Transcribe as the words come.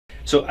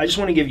So I just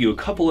want to give you a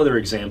couple other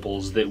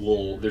examples that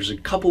there's a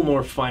couple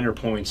more finer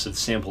points of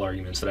sample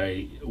arguments that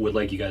I would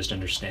like you guys to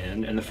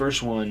understand. And the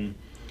first one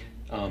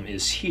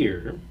is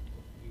here.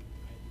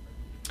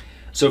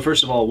 So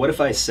first of all, what if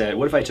I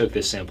took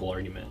this sample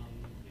argument?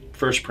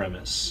 First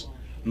premise,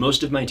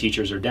 most of my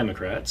teachers are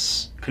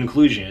Democrats.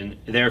 Conclusion,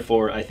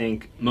 therefore, I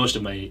think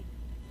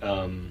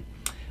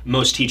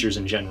most teachers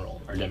in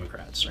general are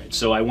Democrats, right?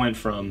 So I went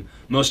from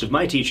most of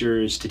my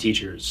teachers to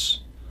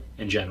teachers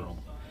in general.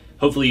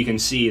 Hopefully you can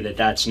see that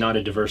that's not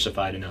a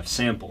diversified enough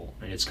sample.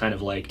 Right? It's kind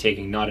of like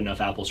taking not enough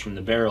apples from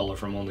the barrel or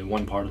from only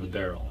one part of the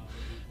barrel.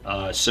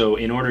 So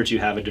in order to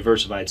have a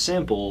diversified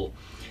sample,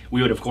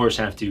 we would of course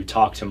have to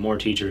talk to more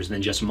teachers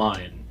than just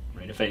mine.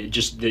 Right? If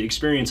just the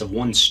experience of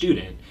one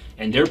student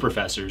and their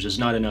professors is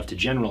not enough to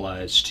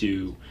generalize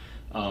to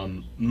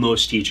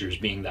most teachers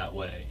being that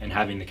way and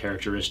having the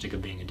characteristic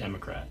of being a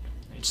Democrat.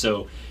 Right?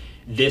 So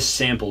this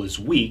sample is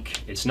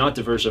weak, it's not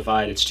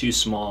diversified, it's too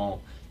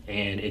small,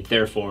 and it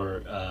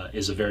therefore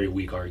is a very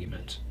weak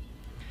argument.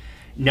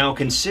 Now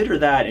consider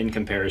that in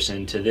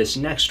comparison to this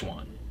next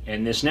one,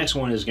 and this next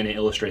one is going to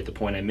illustrate the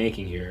point I'm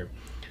making here.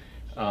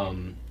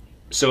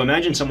 So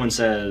imagine someone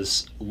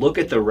says, look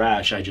at the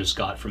rash I just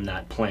got from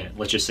that plant.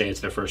 Let's just say it's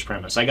their first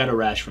premise. I got a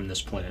rash from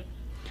this plant.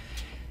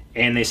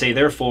 And they say,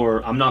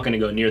 therefore, I'm not going to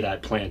go near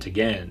that plant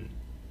again.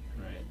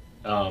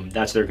 Right?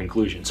 That's their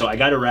conclusion. So I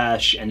got a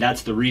rash, and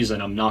that's the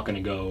reason I'm not going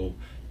to go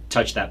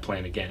touch that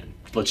plant again.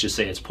 Let's just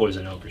say it's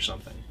poison oak or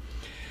something.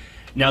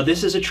 Now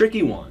this is a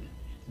tricky one,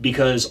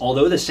 because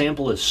although the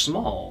sample is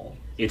small,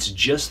 it's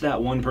just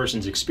that one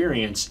person's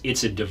experience,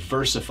 it's a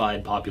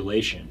diversified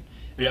population.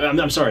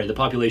 I'm sorry, the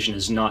population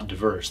is not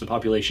diverse. The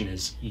population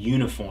is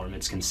uniform,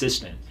 it's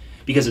consistent,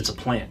 because it's a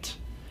plant,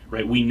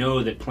 right? We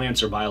know that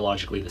plants are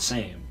biologically the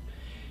same.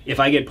 If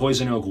I get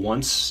poison oak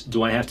once,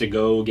 do I have to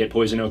go get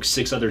poison oak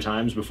 6 other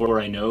times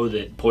before I know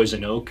that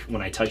poison oak,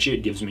 when I touch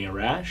it, gives me a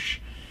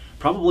rash?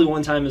 Probably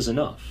one time is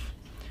enough.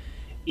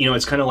 You know,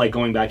 it's kind of like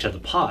going back to the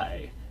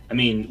pie. I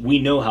mean, we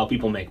know how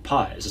people make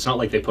pies. It's not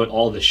like they put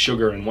all the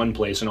sugar in one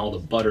place and all the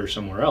butter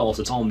somewhere else.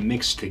 It's all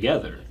mixed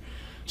together.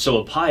 So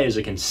a pie is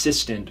a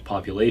consistent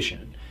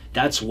population.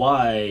 That's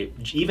why,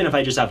 even if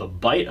I just have a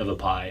bite of a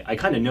pie, I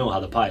kind of know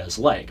how the pie is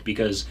like,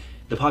 because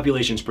the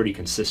population's pretty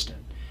consistent.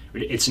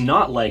 It's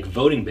not like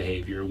voting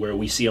behavior, where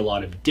we see a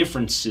lot of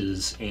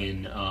differences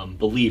in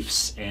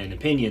beliefs and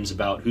opinions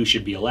about who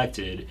should be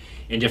elected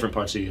in different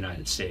parts of the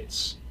United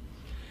States.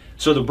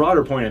 So the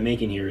broader point I'm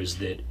making here is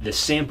that the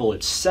sample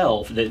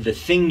itself, the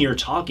thing you're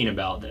talking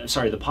about,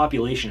 the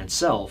population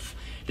itself,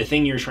 the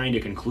thing you're trying to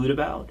conclude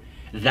about,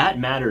 that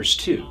matters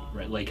too,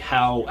 right? Like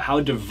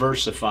how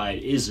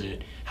diversified is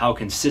it? How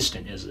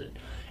consistent is it?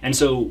 And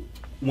so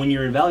when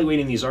you're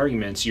evaluating these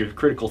arguments, your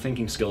critical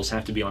thinking skills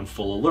have to be on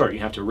full alert. You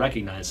have to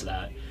recognize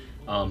that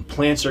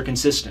plants are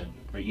consistent,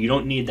 right? You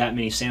don't need that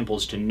many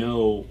samples to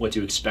know what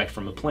to expect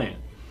from a plant.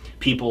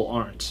 People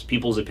aren't.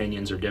 People's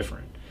opinions are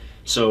different.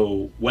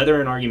 So whether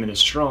an argument is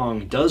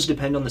strong does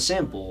depend on the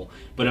sample,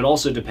 but it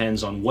also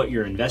depends on what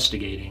you're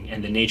investigating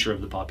and the nature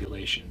of the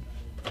population.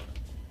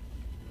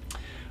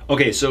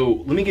 Okay,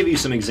 so let me give you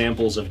some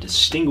examples of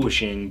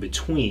distinguishing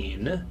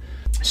between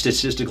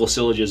statistical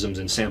syllogisms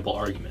and sample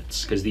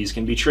arguments, because these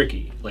can be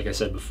tricky, like I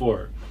said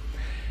before.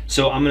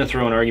 So I'm going to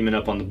throw an argument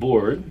up on the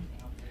board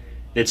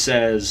that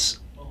says,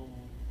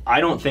 I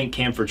don't think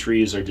camphor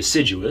trees are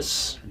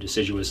deciduous.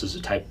 Deciduous is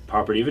a type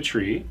property of a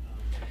tree.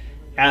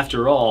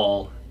 After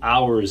all,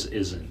 ours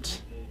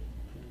isn't.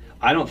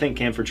 I don't think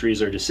camphor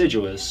trees are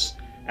deciduous.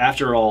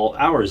 After all,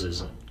 ours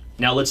isn't.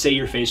 Now let's say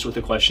you're faced with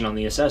a question on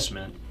the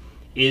assessment.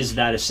 Is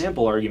that a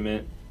sample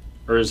argument,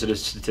 or is it a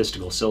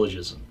statistical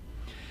syllogism?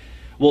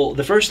 Well,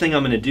 the first thing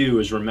I'm going to do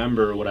is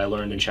remember what I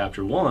learned in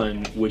chapter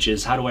 1, which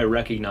is how do I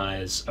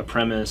recognize a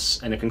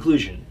premise and a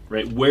conclusion,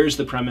 right? Where's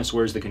the premise,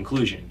 where's the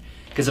conclusion?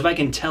 Because if I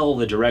can tell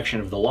the direction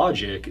of the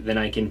logic, then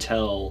I can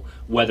tell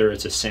whether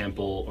it's a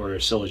sample or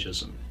a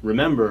syllogism.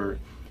 Remember,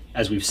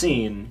 as we've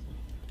seen,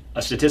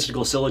 a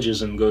statistical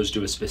syllogism goes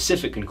to a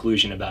specific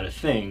conclusion about a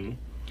thing,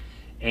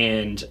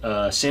 and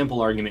a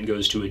sample argument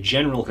goes to a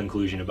general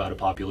conclusion about a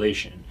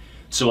population.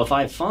 So if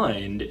I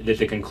find that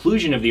the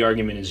conclusion of the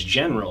argument is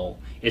general,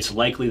 it's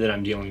likely that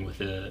I'm dealing with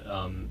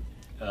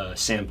a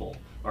sample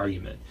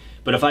argument.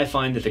 But if I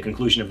find that the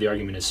conclusion of the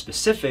argument is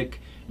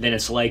specific, then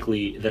it's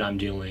likely that I'm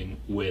dealing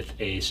with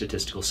a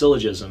statistical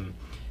syllogism.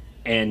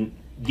 And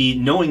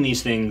knowing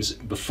these things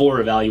before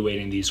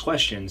evaluating these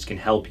questions can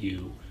help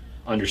you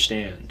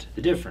understand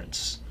the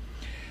difference.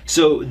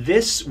 So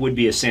this would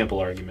be a sample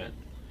argument.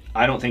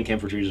 I don't think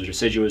camphor trees are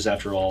deciduous,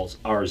 after all,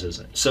 ours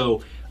isn't.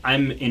 So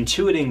I'm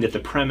intuiting that the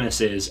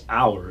premise is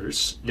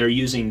ours. They're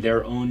using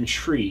their own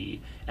tree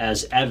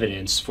as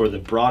evidence for the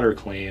broader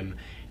claim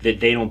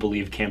that they don't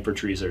believe camphor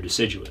trees are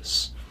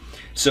deciduous.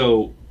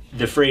 So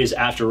the phrase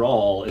after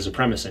all is a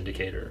premise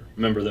indicator.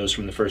 Remember those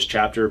from the first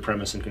chapter,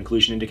 premise and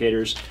conclusion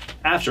indicators?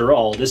 After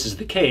all, this is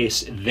the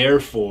case,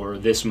 therefore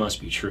this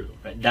must be true.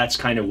 Right? That's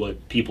kind of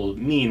what people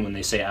mean when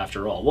they say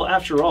after all. Well,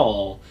 after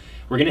all,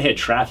 we're going to hit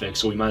traffic,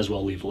 so we might as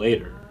well leave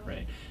later.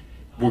 Right?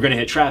 we're going to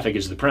hit traffic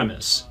is the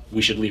premise.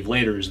 We should leave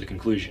later is the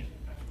conclusion.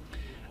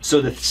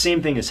 So the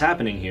same thing is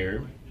happening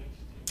here.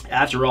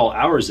 After all,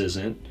 ours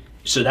isn't.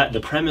 So that the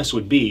premise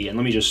would be, and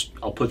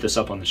I'll put this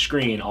up on the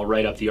screen, I'll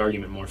write up the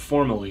argument more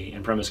formally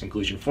in premise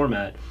conclusion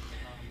format.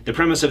 The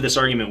premise of this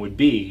argument would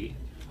be,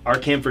 our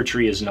camphor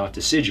tree is not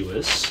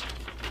deciduous,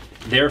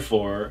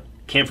 therefore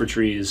camphor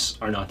trees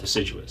are not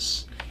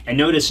deciduous. And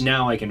notice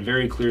now I can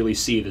very clearly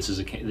see this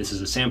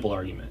is a sample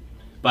argument.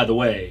 By the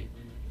way,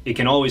 it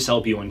can always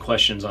help you on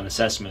questions on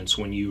assessments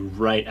when you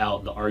write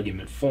out the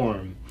argument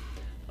form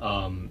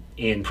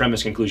in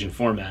premise conclusion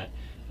format.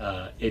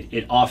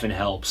 It often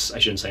helps, I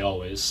shouldn't say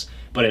always,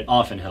 but it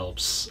often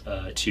helps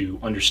to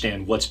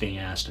understand what's being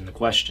asked in the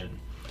question.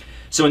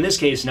 So in this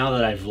case, now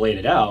that I've laid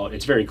it out,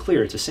 it's very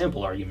clear it's a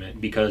sample argument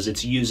because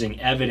it's using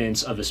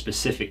evidence of a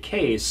specific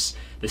case,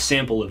 the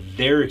sample of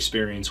their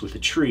experience with a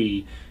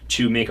tree,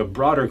 to make a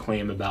broader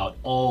claim about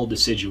all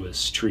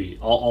deciduous tree,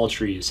 all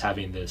trees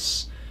having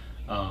this,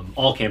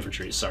 all camphor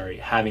trees, sorry,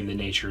 having the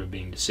nature of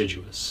being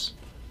deciduous.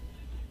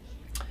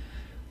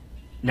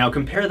 Now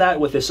compare that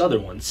with this other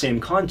one,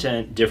 same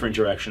content, different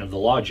direction of the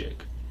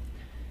logic.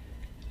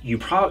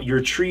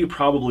 Your tree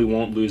probably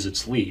won't lose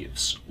its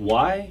leaves.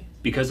 Why?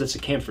 Because it's a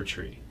camphor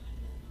tree.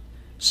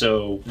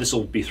 So this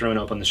will be thrown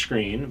up on the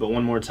screen, but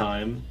one more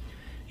time.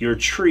 Your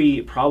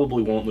tree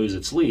probably won't lose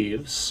its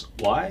leaves.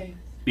 Why?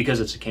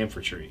 Because it's a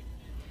camphor tree.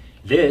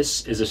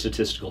 This is a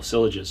statistical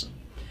syllogism.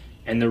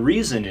 And the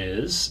reason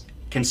is,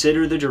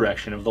 consider the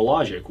direction of the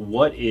logic.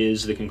 What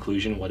is the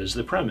conclusion? What is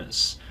the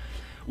premise?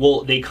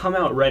 Well, they come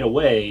out right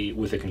away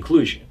with a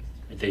conclusion.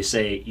 They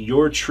say,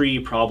 your tree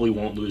probably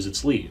won't lose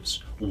its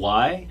leaves.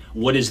 Why?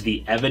 What is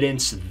the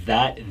evidence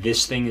that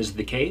this thing is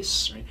the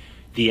case? Right?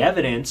 The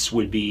evidence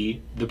would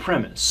be the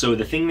premise. So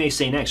the thing they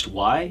say next,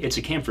 why? It's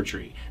a camphor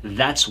tree.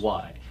 That's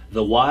why.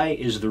 The why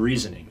is the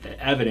reasoning, the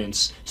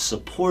evidence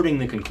supporting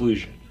the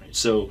conclusion. Right?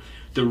 So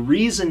the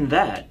reason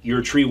that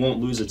your tree won't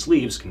lose its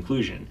leaves,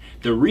 conclusion.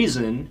 The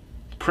reason,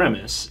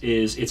 premise,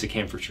 is it's a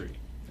camphor tree.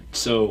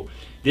 So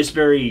this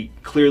very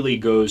clearly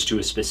goes to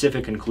a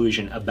specific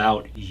conclusion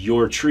about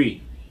your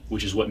tree,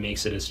 which is what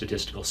makes it a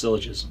statistical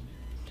syllogism.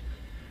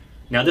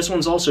 Now this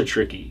one's also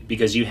tricky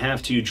because you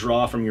have to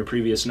draw from your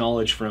previous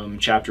knowledge from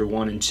chapter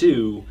 1 and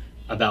 2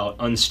 about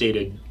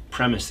unstated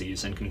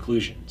premises and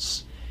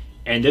conclusions.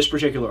 And this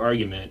particular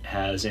argument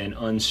has an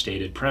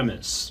unstated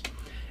premise.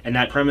 And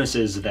that premise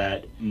is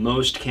that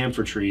most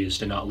camphor trees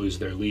do not lose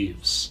their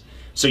leaves.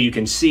 So you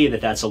can see that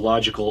that's a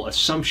logical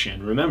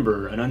assumption.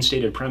 Remember, an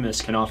unstated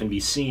premise can often be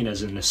seen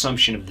as an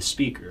assumption of the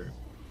speaker.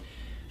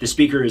 The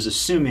speaker is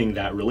assuming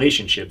that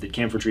relationship, that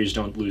camphor trees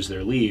don't lose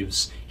their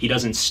leaves. He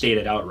doesn't state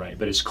it outright,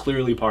 but it's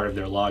clearly part of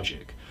their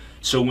logic.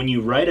 So when you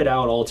write it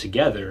out all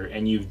together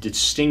and you've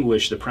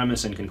distinguished the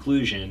premise and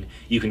conclusion,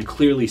 you can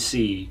clearly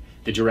see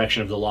the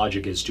direction of the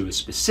logic is to a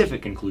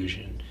specific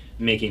conclusion,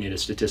 making it a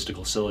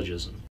statistical syllogism.